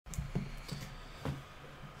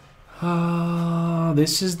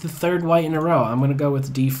This is the third white in a row. I'm going to go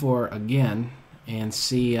with d4 again and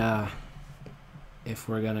see if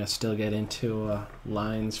we're going to still get into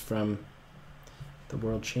lines from the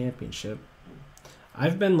World Championship.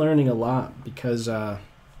 I've been learning a lot because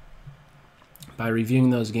by reviewing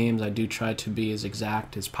those games, I do try to be as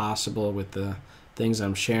exact as possible with the things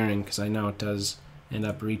I'm sharing, because I know it does end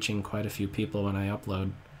up reaching quite a few people when I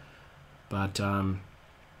upload. But,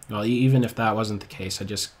 well, even if that wasn't the case,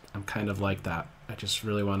 I'm kind of like that. I just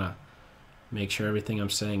really want to make sure everything I'm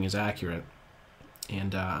saying is accurate.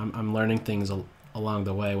 And I'm learning things along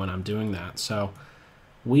the way when I'm doing that. So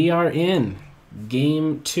we are in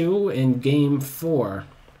Game 2 and Game 4.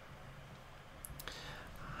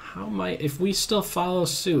 If we still follow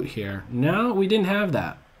suit here. No, we didn't have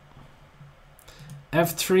that.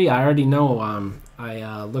 F3, I already know.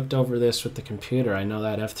 I looked over this with the computer. I know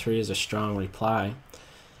that F3 is a strong reply.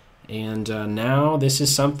 And now this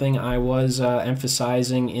is something I was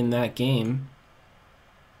emphasizing in that game.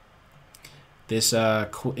 This,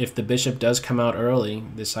 if the bishop does come out early,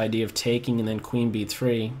 this idea of taking and then queen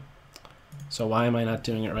b3. So why am I not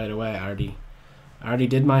doing it right away? I already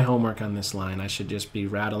did my homework on this line. I should just be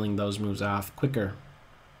rattling those moves off quicker.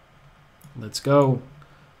 Let's go.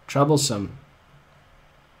 Troublesome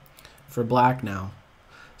for black now.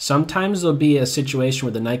 Sometimes there'll be a situation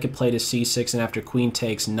where the knight could play to c6 and after queen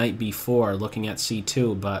takes, knight b4, looking at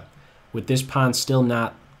c2, but with this pawn still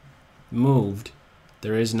not moved,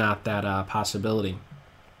 there is not that possibility.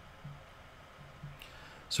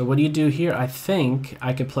 So what do you do here? I think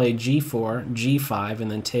I could play g4, g5, and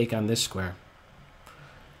then take on this square.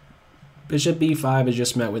 Bishop b5 is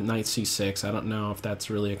just met with knight c6. I don't know if that's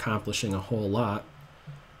really accomplishing a whole lot.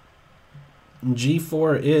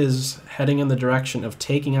 G4 is heading in the direction of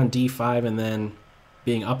taking on d5 and then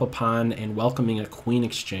being up a pawn and welcoming a queen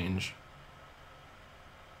exchange.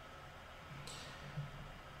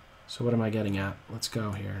 So what am I getting at? Let's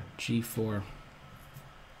go here. G4.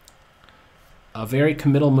 A very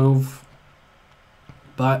committal move,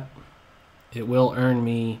 but it will earn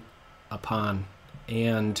me a pawn.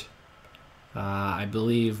 And I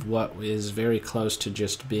believe what is very close to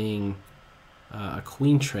just being a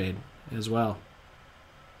queen trade as well.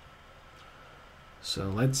 So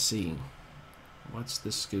let's see. What's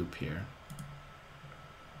the scoop here?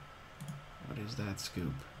 What is that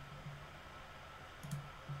scoop?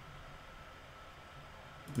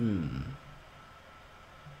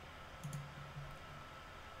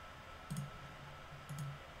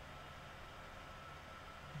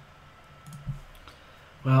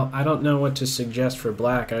 Well, I don't know what to suggest for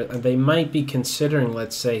black. They might be considering,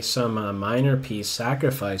 let's say, some minor piece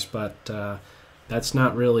sacrifice, but that's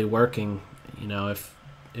not really working. You know,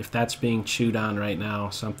 if that's being chewed on right now,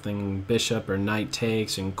 something bishop or knight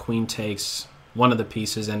takes and queen takes, one of the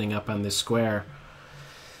pieces ending up on this square.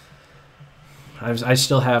 I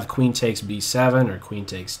still have queen takes b7 or queen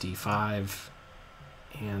takes d5,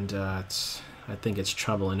 and I think it's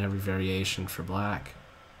trouble in every variation for black.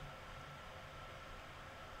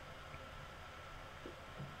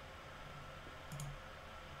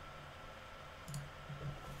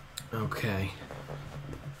 Okay.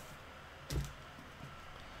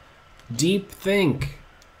 Deep think.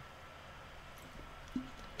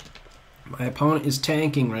 My opponent is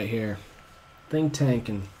tanking right here. Think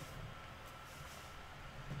tanking.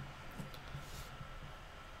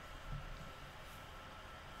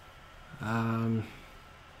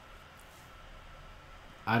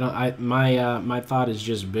 My thought is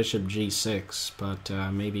just bishop g6, but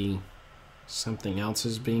maybe something else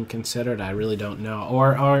is being considered. I really don't know.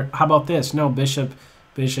 Or how about this? No, bishop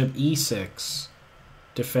e6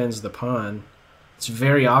 defends the pawn. It's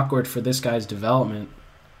very awkward for this guy's development,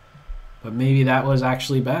 but maybe that was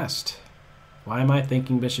actually best. Why am I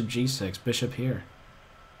thinking bishop g6? Bishop here.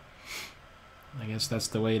 I guess that's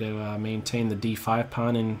the way to maintain the d5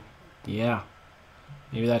 pawn, and yeah,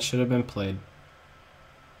 maybe that should have been played.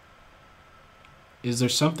 Is there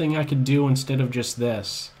something I could do instead of just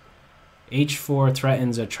this? h4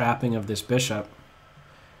 threatens a trapping of this bishop.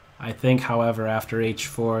 I think, however, after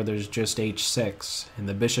h4, there's just h6, and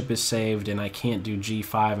the bishop is saved, and I can't do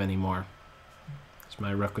g5 anymore, because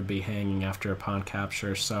my rook would be hanging after a pawn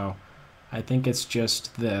capture. So I think it's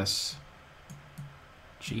just this.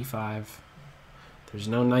 g5. There's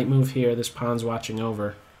no knight move here. This pawn's watching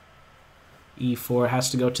over. e4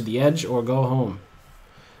 has to go to the edge or go home.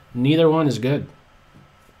 Neither one is good.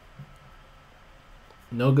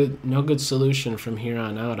 No good solution from here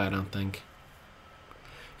on out, I don't think.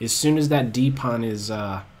 As soon as that d pawn is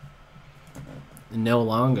no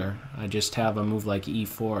longer, I just have a move like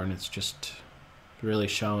e4, and it's just really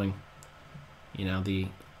showing, you know, the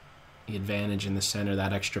the advantage in the center.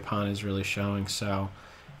 That extra pawn is really showing. So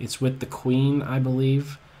it's with the queen, I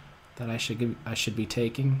believe, that I should be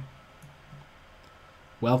taking.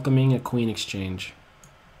 Welcoming a queen exchange.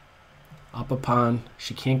 Up a pawn.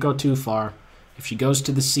 She can't go too far. If she goes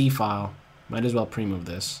to the c file, might as well pre-move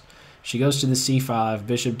this. If she goes to the c file, I have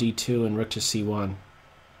bishop d2 and rook to c1.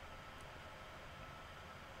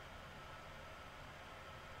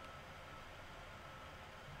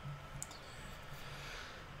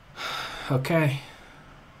 Okay.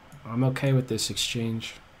 I'm okay with this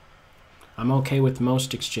exchange. I'm okay with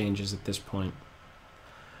most exchanges at this point.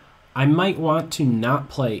 I might want to not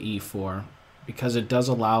play e4 because it does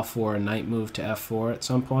allow for a knight move to f4 at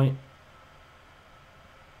some point.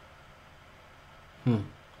 How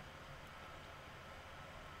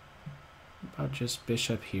about just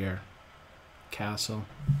bishop here? Castle.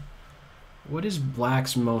 What is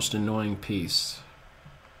black's most annoying piece?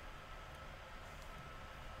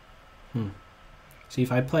 See,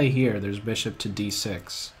 if I play here, there's bishop to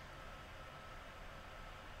d6.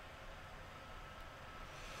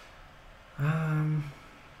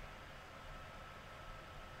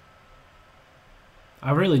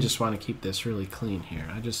 I really just want to keep this really clean here.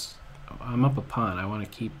 I'm up a pawn. I want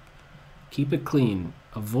to keep it clean.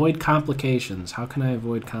 Avoid complications. How can I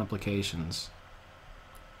avoid complications?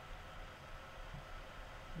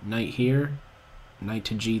 Knight here. Knight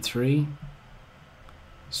to g3.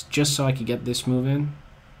 Just so I could get this move in.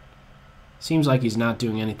 Seems like he's not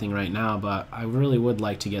doing anything right now, but I really would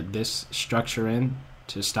like to get this structure in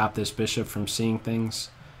to stop this bishop from seeing things.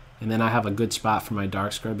 And then I have a good spot for my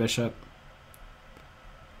dark square bishop.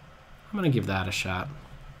 I'm going to give that a shot.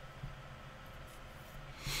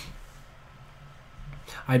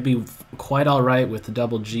 I'd be quite alright with the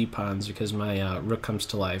double G pawns because my rook comes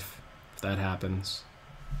to life if that happens.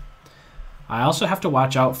 I also have to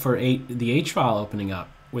watch out for the H file opening up.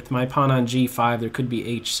 With my pawn on G5, there could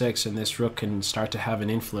be H6 and this rook can start to have an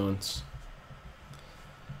influence.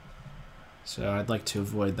 So I'd like to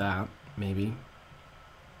avoid that, maybe.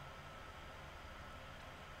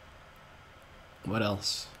 What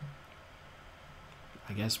else?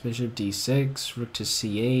 I guess bishop d6, rook to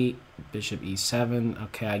c8, bishop e7.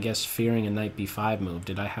 Okay, I guess fearing a knight b5 move.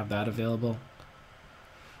 Did I have that available?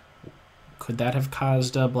 Could that have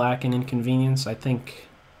caused black an inconvenience? I think,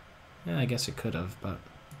 yeah, I guess it could have, but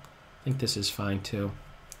I think this is fine too.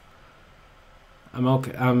 I'm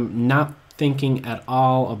okay. I'm not thinking at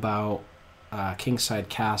all about kingside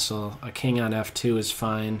castle. A king on f2 is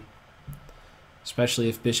fine, especially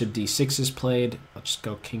if bishop d6 is played. I'll just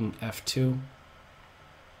go king f2.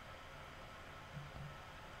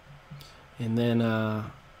 And then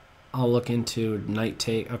I'll look into knight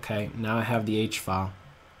take. Okay, now I have the H file.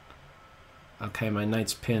 Okay, my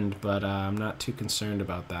knight's pinned, but I'm not too concerned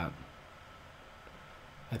about that.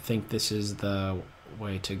 I think this is the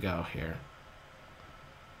way to go here.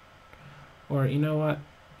 Or, you know what?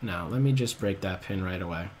 No, let me just break that pin right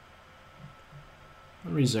away.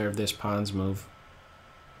 I'll reserve this pawn's move.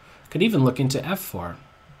 Could even look into f4.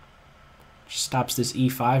 Just stops this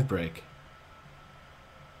e5 break.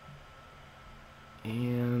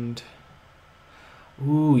 And,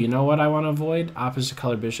 ooh, you know what I want to avoid? Opposite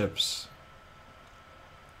color bishops.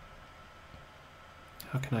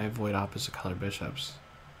 How can I avoid opposite color bishops?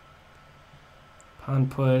 Pawn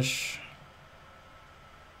push.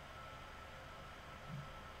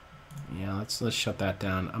 Yeah, let's shut that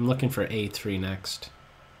down. I'm looking for a3 next.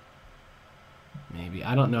 Maybe.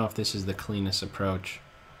 I don't know if this is the cleanest approach.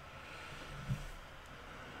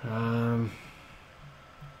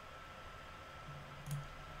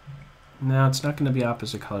 No, it's not going to be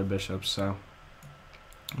opposite color bishops, so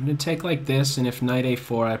I'm going to take like this, and if knight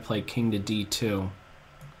a4, I play king to d2.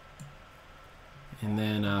 And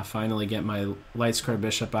then finally get my light square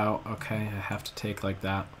bishop out. Okay, I have to take like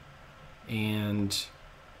that. And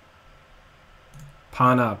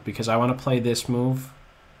pawn up, because I want to play this move.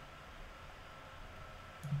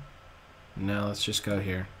 Now let's just go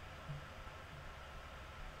here.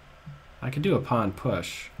 I could do a pawn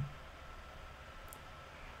push.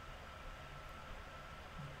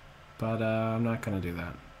 But I'm not going to do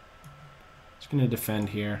that. Just going to defend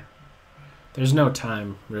here. There's no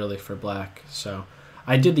time, really, for black. So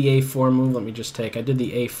I did the a4 move. Let me just take. I did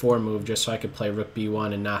the a4 move just so I could play rook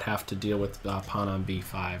b1 and not have to deal with pawn on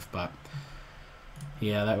b5. But,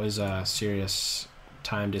 yeah, that was a serious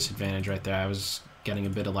time disadvantage right there. I was getting a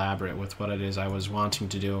bit elaborate with what it is I was wanting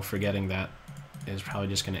to do, forgetting that it was probably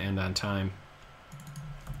just going to end on time.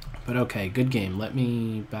 But, okay, good game. Let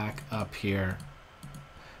me back up here.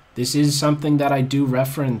 This is something that I do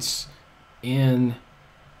reference in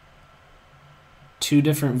 2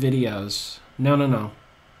 different videos. No.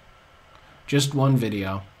 just one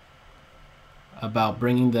video, about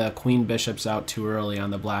bringing the queen bishops out too early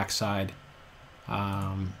on the black side.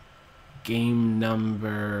 Game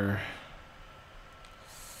number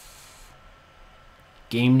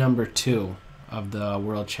 2 of the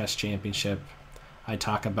World Chess Championship. I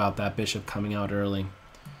talk about that bishop coming out early.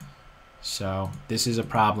 So this is a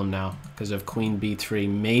problem now because of queen b3.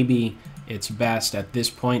 Maybe it's best at this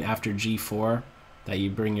point after g4 that you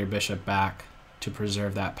bring your bishop back to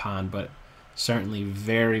preserve that pawn, but certainly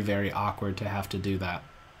very, very awkward to have to do that.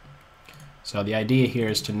 So the idea here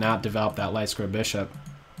is to not develop that light square bishop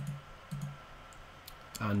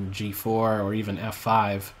on g4 or even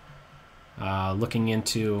f5. Looking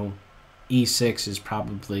into e6 is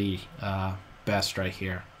probably best right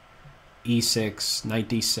here. e6, knight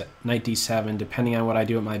d7, depending on what I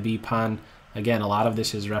do with my b pawn. Again, a lot of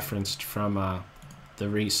this is referenced from the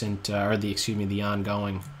recent, the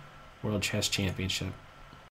ongoing World Chess Championship.